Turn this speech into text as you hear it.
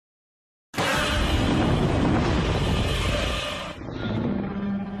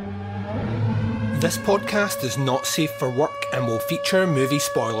This podcast is not safe for work and will feature movie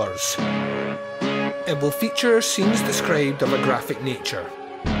spoilers. It will feature scenes described of a graphic nature.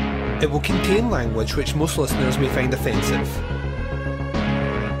 It will contain language which most listeners may find offensive.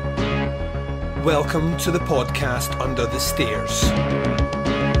 Welcome to the podcast Under the Stairs.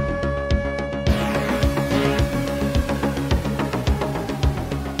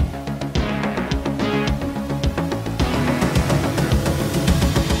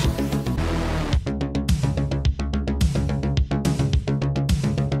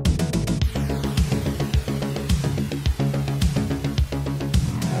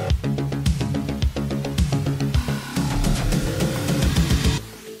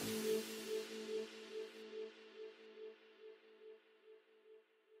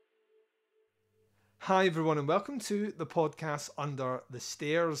 Hi everyone and welcome to the podcast Under the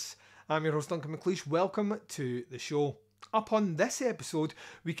Stairs. I'm your host Duncan. Welcome to the show. Up on this episode,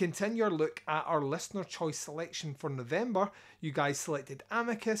 we continue our look at our listener choice selection for November. You guys selected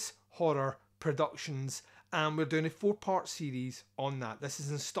Amicus Productions and we're doing a 4-part series on that. This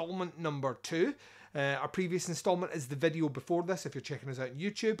is installment number 2. Our previous installment is the video before this if you're checking us out on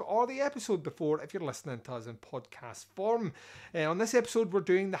YouTube, or the episode before if you're listening to us in podcast form. On this episode we're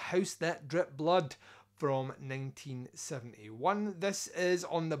doing The House That Dripped Blood from 1971. This is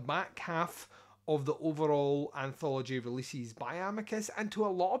on the back half of the overall anthology releases by Amicus, and to a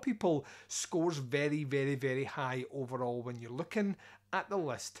lot of people scores very, very, very high overall when you're looking at the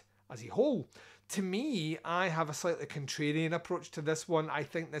list as a whole. To me, I have a slightly contrarian approach to this one. I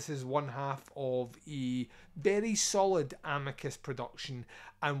think this is one half of a very solid Amicus production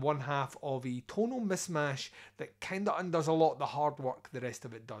and one half of a tonal mismatch that kind of undoes a lot of the hard work the rest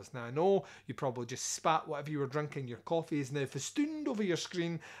of it does. Now, I know you probably just spat whatever you were drinking. Your coffee is now festooned over your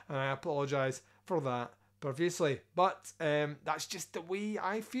screen, and I apologise for that profusely. But that's just the way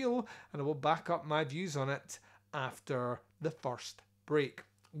I feel, and I will back up my views on it after the first break.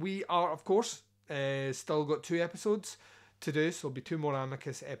 We are, of course, still got 2 episodes to do, so there'll be 2 more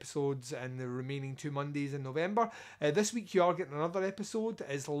Amicus episodes in the remaining 2 Mondays in November. This week you are getting another episode.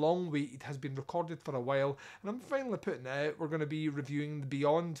 It's long waited, has been recorded for a while, and I'm finally putting it out. We're going to be reviewing The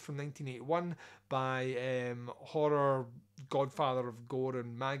Beyond from 1981 by horror godfather of gore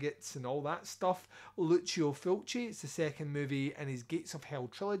and maggots and all that stuff, Lucio Fulci. It's the second movie in his Gates of Hell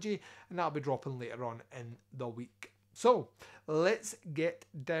trilogy, and that'll be dropping later on in the week. So, let's get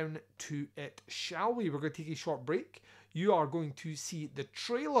down to it, shall we? We're going to take a short break. You are going to see the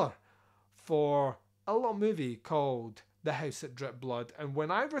trailer for a little movie called The House That Dripped Blood. And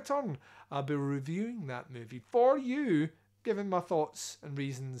when I return, I'll be reviewing that movie for you, giving my thoughts and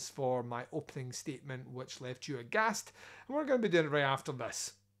reasons for my opening statement, which left you aghast. And we're going to be doing it right after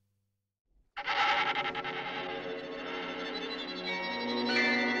this.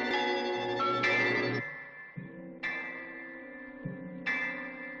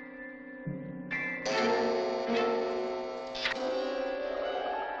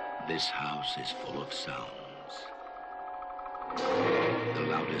 This house is full of sounds. The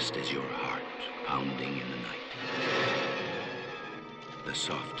loudest is your heart pounding in the night. The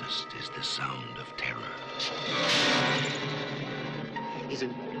softest is the sound of terror. Is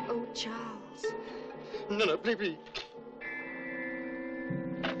it? Oh, Charles. No, please.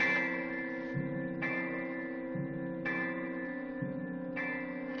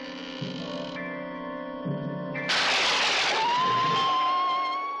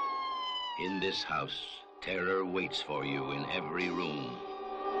 In this house, terror waits for you in every room.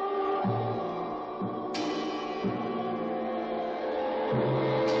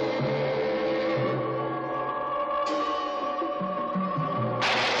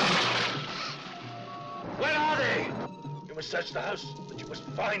 Where are they? You must search the house, but you must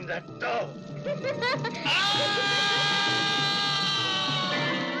find that dog.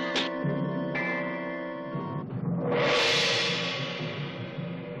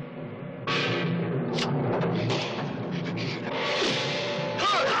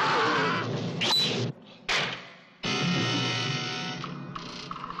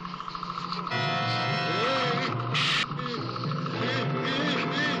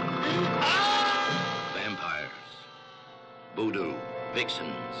 Voodoo,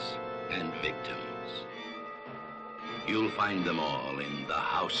 vixens, and victims. You'll find them all in The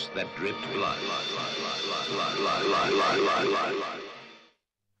House That Dripped Blood.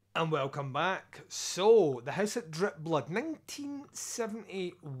 And welcome back. So, The House That Dripped Blood,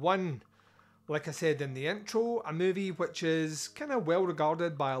 1971. Like I said in the intro, a movie which is kind of well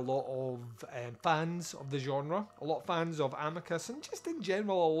regarded by a lot of fans of the genre, a lot of fans of Amicus, and just in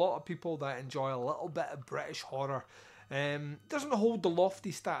general a lot of people that enjoy a little bit of British horror. Doesn't hold the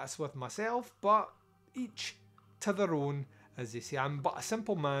lofty status with myself, but each to their own, as they say. I'm but a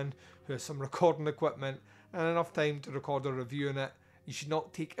simple man who has some recording equipment and enough time to record a review on it. You should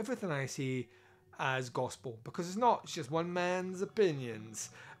not take everything I say as gospel, because it's not. It's just one man's opinions.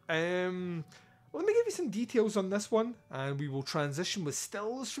 Let me give you some details on this one, and we will transition with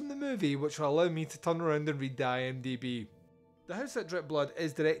stills from the movie, which will allow me to turn around and read the IMDb. The House That Dripped Blood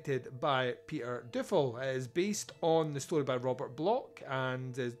is directed by PT.2. It is based on the story by Robert Bloch,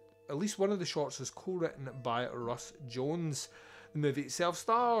 and at least one of the shorts is co-written by Russ Jones. The movie itself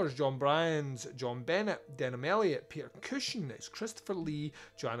stars John Bryans, John Bennett, Denham Elliott, Peter Cushing, it's Christopher Lee,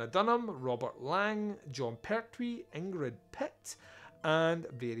 Joanna Dunham, Robert Lang, John Pertwee, Ingrid Pitt, and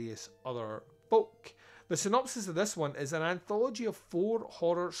various other folk. The synopsis of this one is an anthology of 4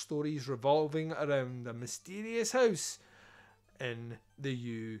 horror stories revolving around a mysterious house in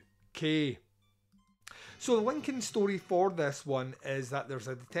the UK. So the linking story for this one is that there's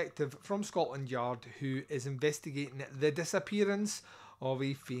a detective from Scotland Yard who is investigating the disappearance of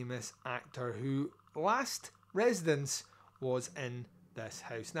a famous actor whose last residence was in this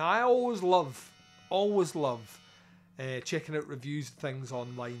house. Now I always love checking out reviews of things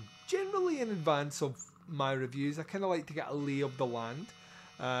online, generally in advance of my reviews. I kind of like to get a lay of the land.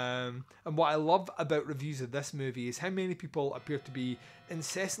 And what I love about reviews of this movie is how many people appear to be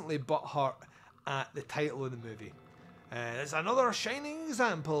incessantly butthurt at the title of the movie. It's another shining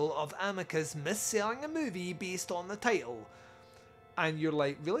example of Amicus mis-selling a movie based on the title. And you're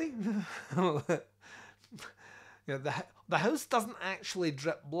like, really? The house doesn't actually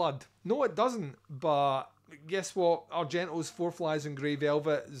drip blood. No, it doesn't. But guess what? Argento's Four Flies on Grey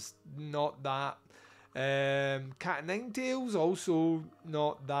Velvet is not that. Cat and Nine Tails, also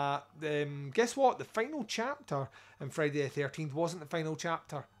not that. Guess what? The final chapter in Friday the 13th wasn't the final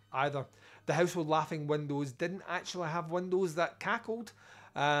chapter either. The House with Laughing Windows didn't actually have windows that cackled.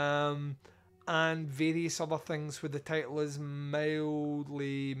 And various other things where the title is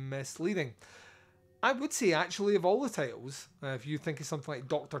mildly misleading. I would say, actually, of all the titles, if you think of something like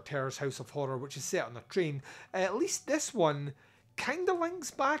Dr. Terror's House of Horror, which is set on a train, at least this one kind of links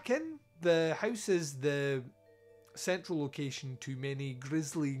back in. The house is the central location to many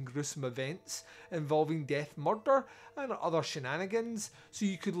grisly and gruesome events involving death, murder, and other shenanigans. So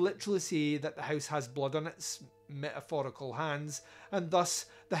you could literally say that the house has blood on its metaphorical hands, and thus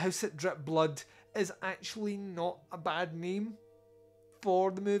the House That Dripped Blood is actually not a bad name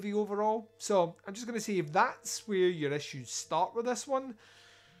for the movie overall. So I'm just going to say, if that's where your issues start with this one,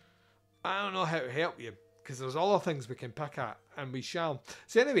 I don't know how to help you, because there's other things we can pick at, and we shall.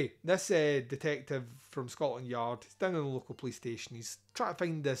 So anyway, this detective from Scotland Yard is down in the local police station. He's trying to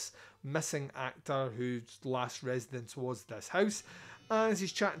find this missing actor whose last residence was this house. And as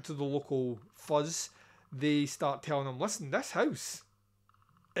he's chatting to the local fuzz, they start telling him, listen, this house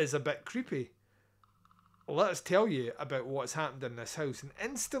is a bit creepy. Let us tell you about what's happened in this house. And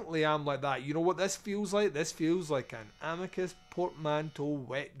instantly I'm like that. You know what this feels like? This feels like an Amicus portmanteau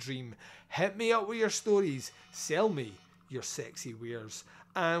wet dream. Hit me up with your stories. Sell me your sexy wares.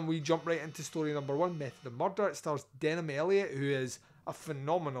 And we jump right into story number 1, Method of Murder. It stars Denham Elliott, who is a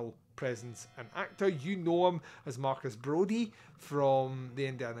phenomenal presence and actor. You know him as Marcus Brody from the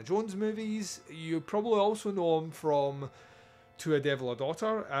Indiana Jones movies. You probably also know him from To a Devil a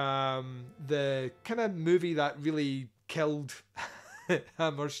Daughter, the kind of movie that really killed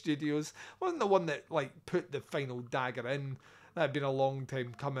Hammer Studios. Wasn't the one that like put the final dagger in. That had been a long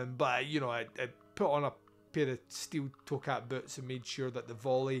time coming, but you know, it put on a pair of steel toe-cap boots and made sure that the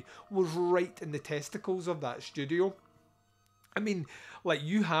volley was right in the testicles of that studio. I mean, like,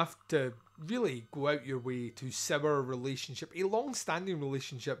 you have to really go out your way to sever a relationship, a long-standing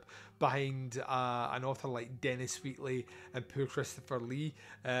relationship, behind an author like Dennis Wheatley and poor Christopher Lee.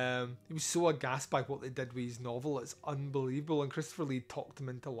 He was so aghast by what they did with his novel. It's unbelievable, and Christopher Lee talked him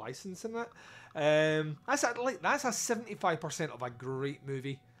into licensing it. That's a 75% of a great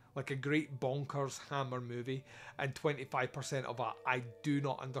movie. Like a great bonkers Hammer movie, and 25% of a I do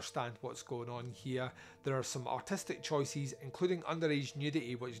not understand what's going on here. There are some artistic choices, including underage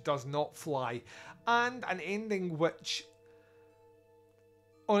nudity, which does not fly, and an ending which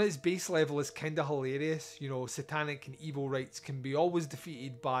on its base level is kind of hilarious. You know, satanic and evil rites can be always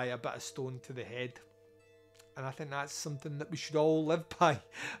defeated by a bit of stone to the head. And I think that's something that we should all live by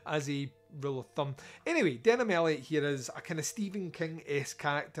as a rule of thumb. Anyway, Denham Elliott here is a kind of Stephen King-esque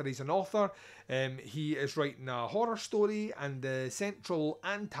character. He's an author. He is writing a horror story, and the central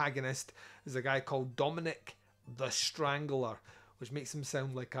antagonist is a guy called Dominic the Strangler. which makes him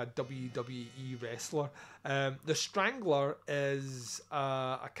sound like a WWE wrestler. The Strangler is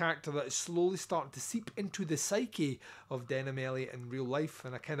a character that is slowly starting to seep into the psyche of Denham Elliott in real life,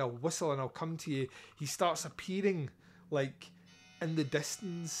 and I kind of whistle and I'll come to you. He starts appearing like in the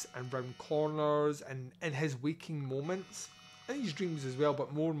distance and round corners and in his waking moments, and his dreams as well,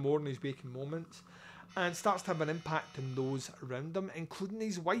 but more and more in his waking moments, and starts to have an impact on those around him, including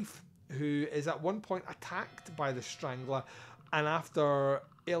his wife, who is at one point attacked by the Strangler, and after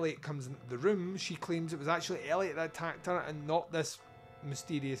Elliot comes into the room, she claims it was actually Elliot that attacked her and not this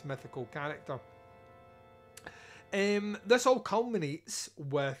mysterious mythical character. This all culminates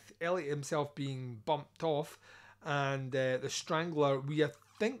with Elliot himself being bumped off, and the Strangler, we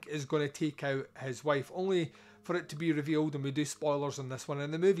think, is going to take out his wife, only for it to be revealed, and we do spoilers on this one,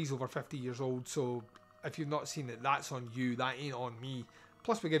 and the movie's over 50 years old, so if you've not seen it, that's on you, that ain't on me.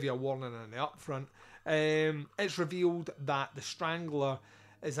 Plus we give you a warning in the upfront. It's revealed that the Strangler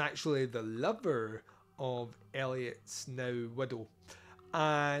is actually the lover of Elliot's now widow.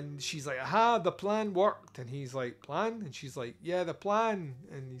 And she's like, aha, the plan worked. And he's like, plan? And she's like, yeah, the plan.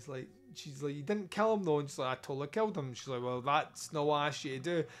 And she's like, you didn't kill him though. And she's like, I totally killed him. She's like, well, that's not what I asked you to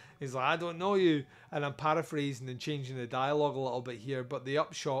do. He's like, I don't know you. And I'm paraphrasing and changing the dialogue a little bit here, but the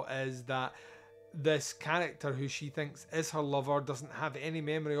upshot is that this character, who she thinks is her lover, doesn't have any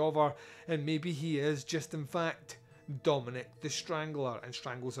memory of her, and maybe he is just in fact Dominic the Strangler, and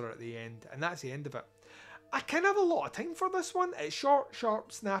strangles her at the end, and that's the end of it. I kind of have a lot of time for this one. It's short,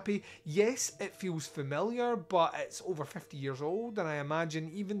 sharp, snappy. Yes, it feels familiar, but it's over 50 years old, and I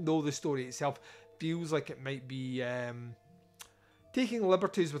imagine, even though the story itself feels like it might be taking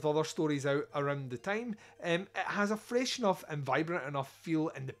liberties with other stories out around the time, it has a fresh enough and vibrant enough feel,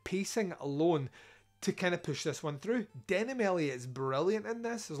 and the pacing alone to kind of push this one through. Denham Elliott is brilliant in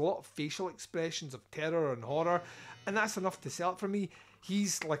this. There's a lot of facial expressions of terror and horror, and that's enough to sell it for me.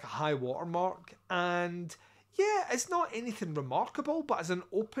 He's like a high watermark, and yeah, it's not anything remarkable, but as an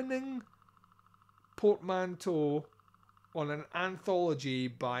opening portmanteau on an anthology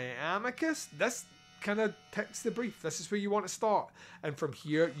by Amicus, this kind of ticks the brief. This is where you want to start, and from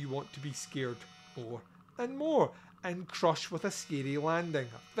here you want to be scared more and more, and crush with a scary landing,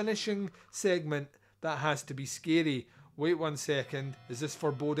 a finishing segment that has to be scary. Wait 1 second, is this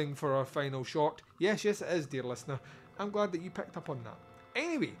foreboding for our final shot? Yes, it is, dear listener. I'm glad that you picked up on that.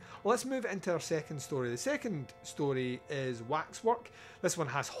 Anyway, let's move into our second story. The second story is Waxwork. This one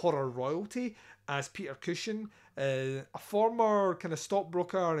has horror royalty as Peter Cushing, a former kind of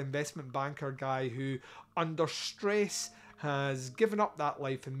stockbroker and investment banker guy who, under stress, has given up that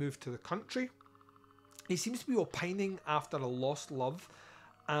life and moved to the country. He seems to be opining after a lost love,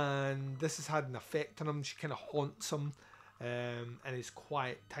 and this has had an effect on him. She kind of haunts him in his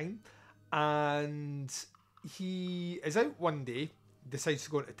quiet time, and he is out one day, decides to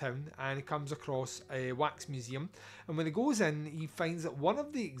go into town, and he comes across a wax museum, and when he goes in, he finds that one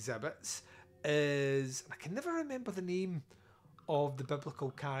of the exhibits is, I can never remember the name of the biblical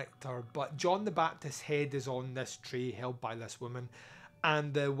character, but John the Baptist's head is on this tray held by this woman,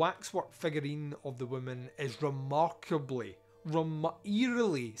 and the waxwork figurine of the woman is remarkably,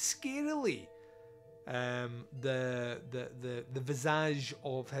 eerily, scarily the visage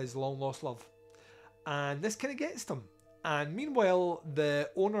of his long lost love, and this kind of gets to him. And meanwhile,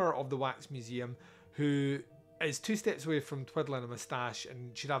 the owner of the wax museum, who is 2 steps away from twiddling a moustache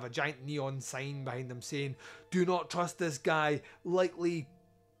and should have a giant neon sign behind him saying, "Do not trust this guy, likely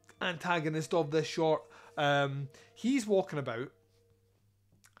antagonist of this short," he's walking about,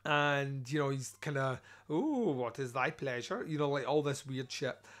 and you know, he's kind of, "Oh, what is thy pleasure?" You know, like all this weird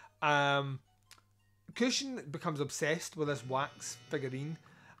shit. Cushing becomes obsessed with this wax figurine,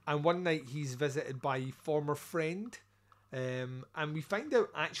 and one night he's visited by a former friend, and we find out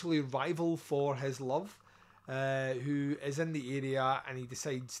actually rival for his love, who is in the area, and he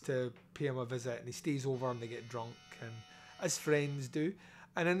decides to pay him a visit, and he stays over and they get drunk, and as friends do.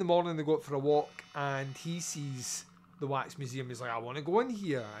 And in the morning they go out for a walk, and he sees the wax museum. He's like, "I want to go in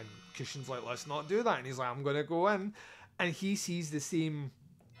here," and Cushing's like, "Let's not do that," and he's like, "I'm going to go in," and he sees the same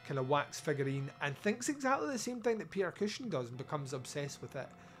kind of wax figurine and thinks exactly the same thing that Peter Cushing does, and becomes obsessed with it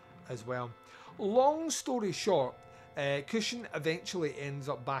as well. Long story short, Cushing eventually ends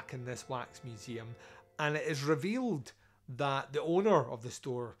up back in this wax museum, and it is revealed that the owner of the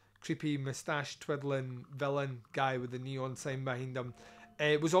store, creepy moustache twiddling villain guy with the neon sign behind him,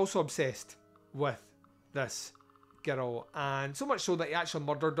 was also obsessed with this girl, and so much so that he actually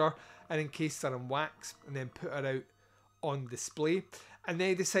murdered her and encased her in wax and then put her out on display. And then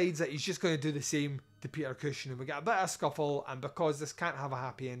he decides that he's just going to do the same to Peter Cushing, and we get a bit of a scuffle, and because this can't have a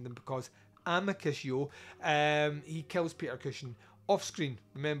happy ending, because Amicus, he kills Peter Cushing off screen.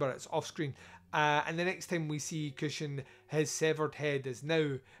 Remember, it's off screen. And the next time we see Cushion, his severed head is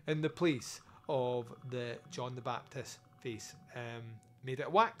now in the place of the John the Baptist face, made out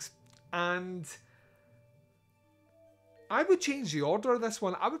of wax. And I would change the order of this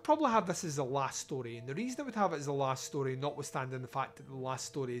one. I would probably have this as the last story, and the reason I would have it as the last story, notwithstanding the fact that the last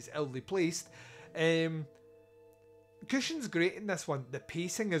story is illy placed, Cushion's great in this one. The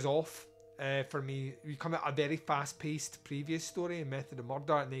pacing is off for me. You come at a very fast-paced previous story, Method of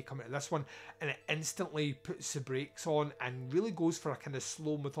Murder, and then you come at this one, and it instantly puts the brakes on and really goes for a kind of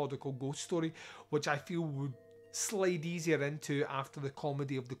slow, methodical ghost story, which I feel would slide easier into after the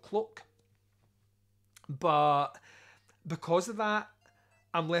comedy of the cloak. But because of that,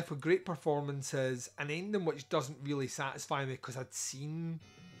 I'm left with great performances, an ending which doesn't really satisfy me because I'd seen,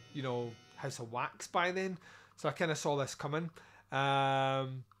 you know, House of Wax by then, so I kind of saw this coming. I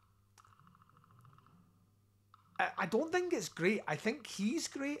don't think it's great. I think he's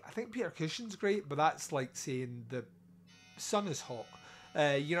great. I think Peter Cushion's great, but that's like saying the sun is hot.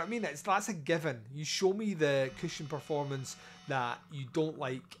 You know what I mean? That's a given. You show me the Cushion performance that you don't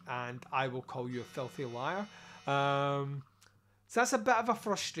like, and I will call you a filthy liar. So that's a bit of a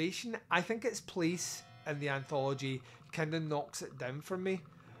frustration. I think its place in the anthology kind of knocks it down for me,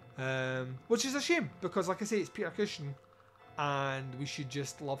 which is a shame because, like I say, it's Peter Cushing, and we should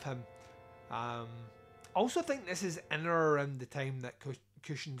just love him. I also think this is in or around the time that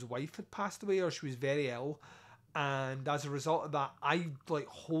Cushion's wife had passed away, or she was very ill, and as a result of that, I like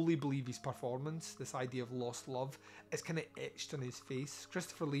wholly believe his performance, this idea of lost love, is kind of etched on his face.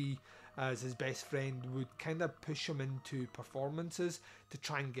 Christopher Lee, as his best friend, would kind of push him into performances to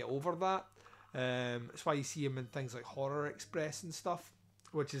try and get over that. That's why you see him in things like Horror Express and stuff,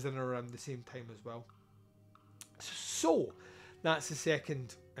 which is in around the same time as well. So that's the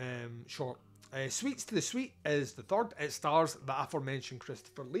second short. Sweets to the Sweet is the third. It stars the aforementioned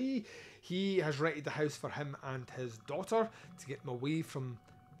Christopher Lee. He has rented the house for him and his daughter to get them away from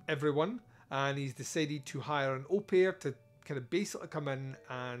everyone, and he's decided to hire an au pair to kind of basically come in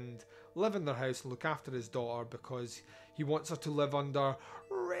and live in their house and look after his daughter, because he wants her to live under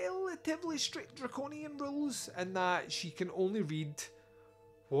relatively strict draconian rules, in that she can only read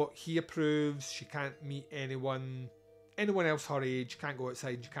what he approves. She can't meet anyone else her age, can't go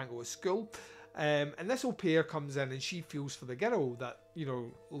outside, she can't go to school. And this au pair comes in and she feels for the girl that, you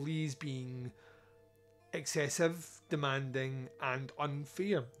know, Lee's being excessive, demanding and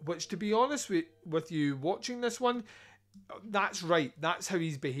unfair, which, to be honest with you watching this one, that's right, that's how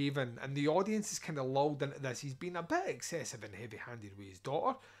he's behaving, and the audience is kind of lulled into this. He's been a bit excessive and heavy-handed with his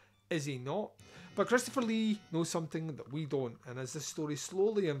daughter, is he not? But Christopher Lee knows something that we don't, and as this story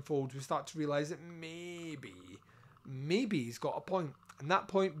slowly unfolds, we start to realise that maybe he's got a point, and that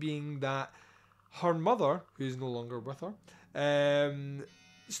point being that her mother, who's no longer with her,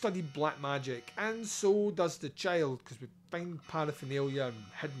 studied black magic, and so does the child, because we find paraphernalia and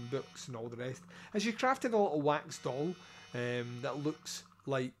hidden books and all the rest. And she crafted a little wax doll that looks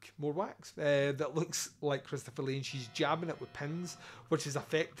like more wax, that looks like Christopher Lee, and she's jabbing it with pins, which is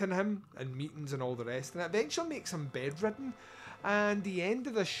affecting him in meetings and all the rest, and it eventually makes him bedridden. And the end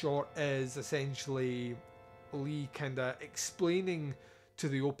of the short is essentially Lee kind of explaining to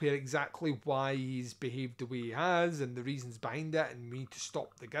the au pair exactly why he's behaved the way he has and the reasons behind it, and we need to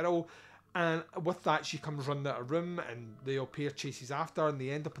stop the girl. And with that, she comes running out of the room, and the au pair chases after her, and they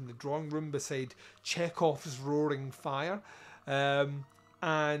end up in the drawing room beside Chekhov's Roaring Fire.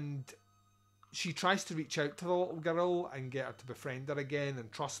 And she tries to reach out to the little girl and get her to befriend her again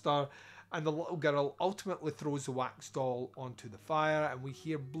and trust her. And the little girl ultimately throws the wax doll onto the fire, and we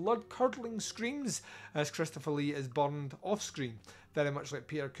hear blood-curdling screams as Christopher Lee is burned off-screen, very much like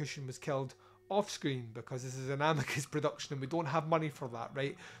Peter Cushing was killed off-screen, because this is an Amicus production and we don't have money for that,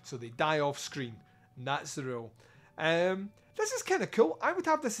 right? So they die off-screen, and that's the rule. This is kind of cool. I would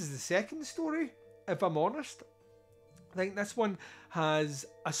have this as the second story, if I'm honest. I think this one has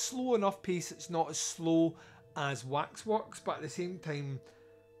a slow enough pace. It's not as slow as Waxworks, but at the same time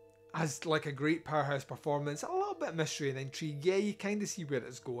has like a great powerhouse performance, a little bit of mystery and intrigue. Yeah, you kind of see where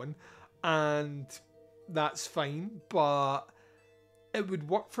it's going, and that's fine, but it would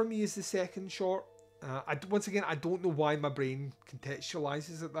work for me as the second short. Once again, I don't know why my brain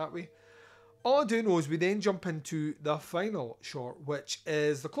contextualizes it that way. All I do know is we then jump into the final short, which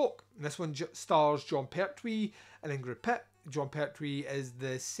is The Cloak. And this one stars John Pertwee and Ingrid Pitt. John Pertwee is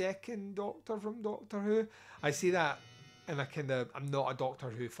the second Doctor from Doctor Who. I say that, and I'm not a Doctor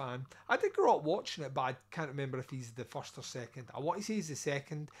Who fan. I did grow up watching it, but I can't remember if he's the first or second. I want to say he's the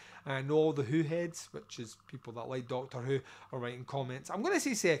second. And I know all the Who heads, which is people that like Doctor Who, are writing comments. I'm going to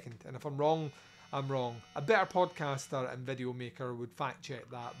say second, and if I'm wrong, I'm wrong. A better podcaster and video maker would fact check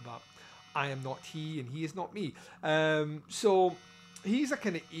that, but I am not he and he is not me. So he's a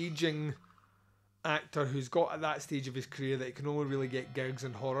kind of aging actor who's got at that stage of his career that he can only really get gigs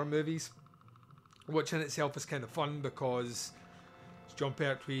in horror movies, which in itself is kind of fun because it's John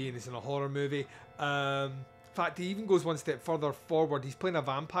Pertwee and he's in a horror movie. In fact, he even goes one step further forward. He's playing a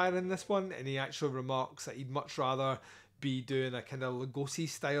vampire in this one, and he actually remarks that he'd much rather be doing a kind of Lugosi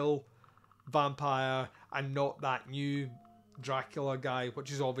style vampire and not that new Dracula guy,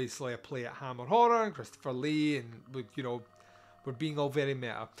 which is obviously a play at Hammer Horror and Christopher Lee, and you know, we're being all very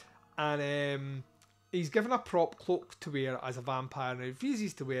meta. And he's given a prop cloak to wear as a vampire, and he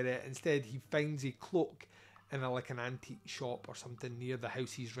refuses to wear it. Instead, he finds a cloak in like an antique shop or something near the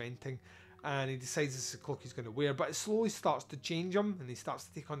house he's renting, and he decides this is the cloak he's going to wear. But it slowly starts to change him, and he starts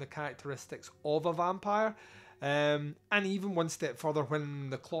to take on the characteristics of a vampire. And even one step further, when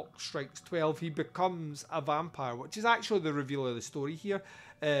the clock strikes 12, he becomes a vampire, which is actually the reveal of the story here,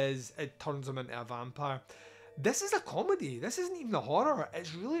 is it turns him into a vampire. This is a comedy. This isn't even a horror.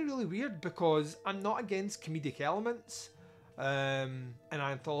 It's really, really weird because I'm not against comedic elements and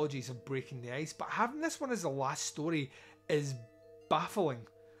anthologies of breaking the ice, but having this one as the last story is baffling.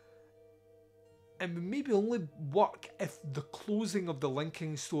 And would maybe only work if the closing of the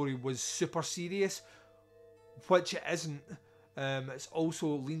linking story was super serious, which it isn't. It also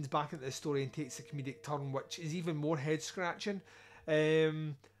leans back into the story and takes a comedic turn, which is even more head scratching.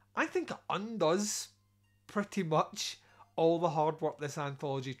 I think it undoes pretty much all the hard work this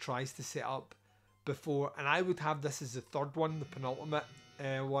anthology tries to set up before, and I would have this as the third one, the penultimate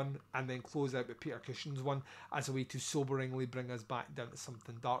one, and then close out with Peter Cushing's one as a way to soberingly bring us back down to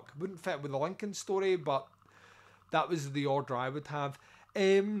something dark. Wouldn't fit with the Lincoln story, but that was the order I would have.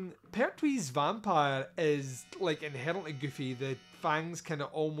 Pertwee's vampire is like inherently goofy. The fangs kind of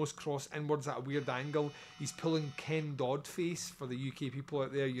almost cross inwards at a weird angle. He's pulling Ken Dodd face for the UK people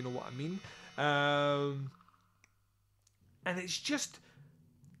out there, you know what I mean. And it's just,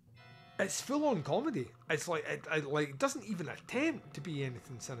 it's full on comedy. It's like it doesn't even attempt to be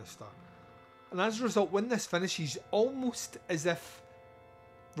anything sinister. And as a result, when this finishes, almost as if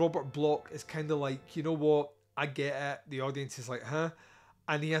Robert Bloch is kind of like, you know what, I get it. The audience is like, huh?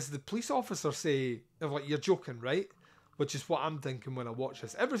 And he has the police officer say, like, you're joking, right? Which is what I'm thinking when I watch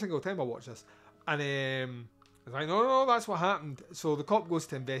this. Every single time I watch this. And it's like, no, that's what happened. So the cop goes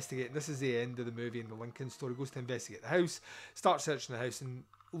to investigate, and this is the end of the movie, and the Lincoln story goes to investigate the house, starts searching the house, and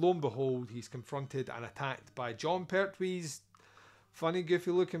lo and behold, he's confronted and attacked by John Pertwee's funny,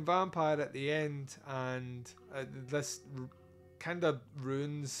 goofy-looking vampire at the end, and this kind of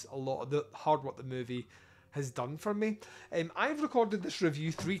ruins a lot of the hard work the movie has done for me. I've recorded this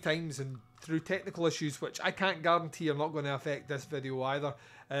review 3 times, and through technical issues, which I can't guarantee are not going to affect this video either,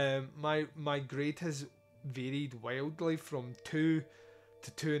 my grade has varied wildly from 2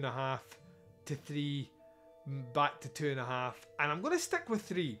 to 2.5 to 3 back to 2.5, and I'm going to stick with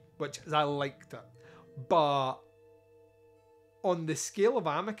 3, which is I liked it. But on the scale of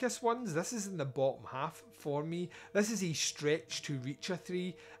Amicus ones, this is in the bottom half for me. This is a stretch to reach a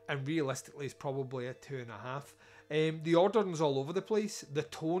 3, and realistically is probably a 2.5. The ordering's all over the place. The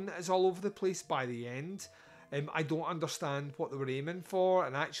tone is all over the place by the end. I don't understand what they were aiming for,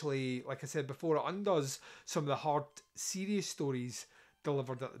 and actually, like I said before, it undoes some of the hard, serious stories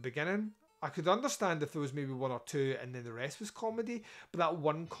delivered at the beginning. I could understand if there was maybe 1 or 2 and then the rest was comedy, but that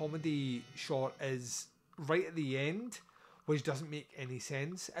one comedy shot is right at the end, which doesn't make any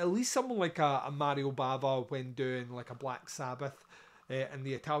sense. At least someone like a Mario Bava, when doing like a Black Sabbath, and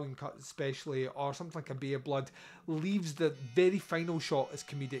the Italian cut especially, or something like a Bay of Blood, leaves the very final shot as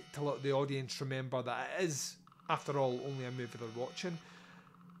comedic to let the audience remember that it is, after all, only a movie they're watching.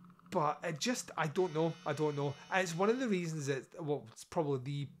 But it just, I don't know. And it's one of the reasons it's probably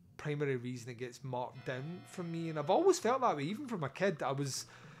the primary reason it gets marked down from me, and I've always felt that way, even from a kid. I was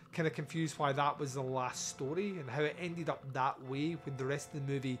kind of confused why that was the last story and how it ended up that way when the rest of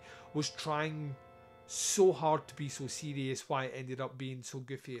the movie was trying so hard to be so serious, why it ended up being so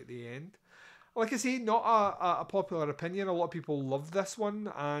goofy at the end. Like I say, not a popular opinion. A lot of people love this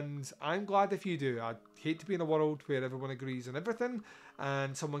one, and I'm glad if you do. I hate to be in a world where everyone agrees on everything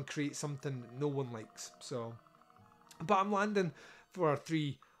and someone creates something no one likes. So, but I'm landing for a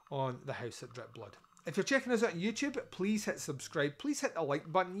 3 on The House That Dripped Blood. If you're checking us out on YouTube, please hit subscribe. Please hit the like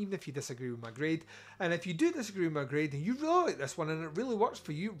button, even if you disagree with my grade. And if you do disagree with my grade and you really like this one and it really works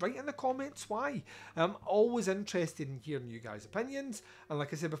for you, write in the comments why. I'm always interested in hearing you guys' opinions. And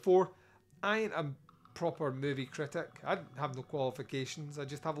like I said before, I ain't a proper movie critic. I have no qualifications. I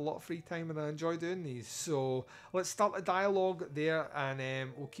just have a lot of free time and I enjoy doing these. So let's start a dialogue there,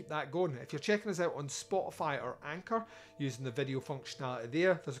 and we'll keep that going. If you're checking us out on Spotify or Anchor using the video functionality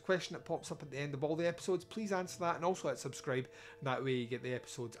there's a question that pops up at the end of all the episodes. Please answer that, and also hit subscribe, and that way you get the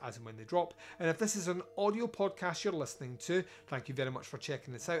episodes as and when they drop. And if this is an audio podcast you're listening to, thank you very much for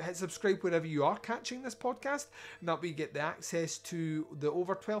checking this out. Hit subscribe wherever you are catching this podcast, and that way you get the access to the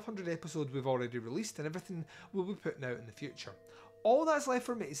over 1,200 episodes we've already released and everything we'll be putting out in the future. All that's left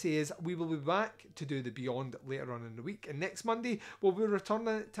for me to say is we will be back to do the Beyond later on in the week, and next Monday we'll be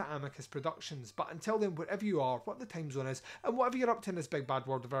returning to Amicus Productions. But until then, wherever you are, what the time zone is, and whatever you're up to in this big bad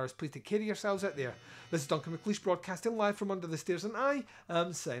world of ours, please take care of yourselves out there. This is Duncan McLeish broadcasting live from under the stairs, and I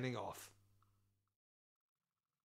am signing off.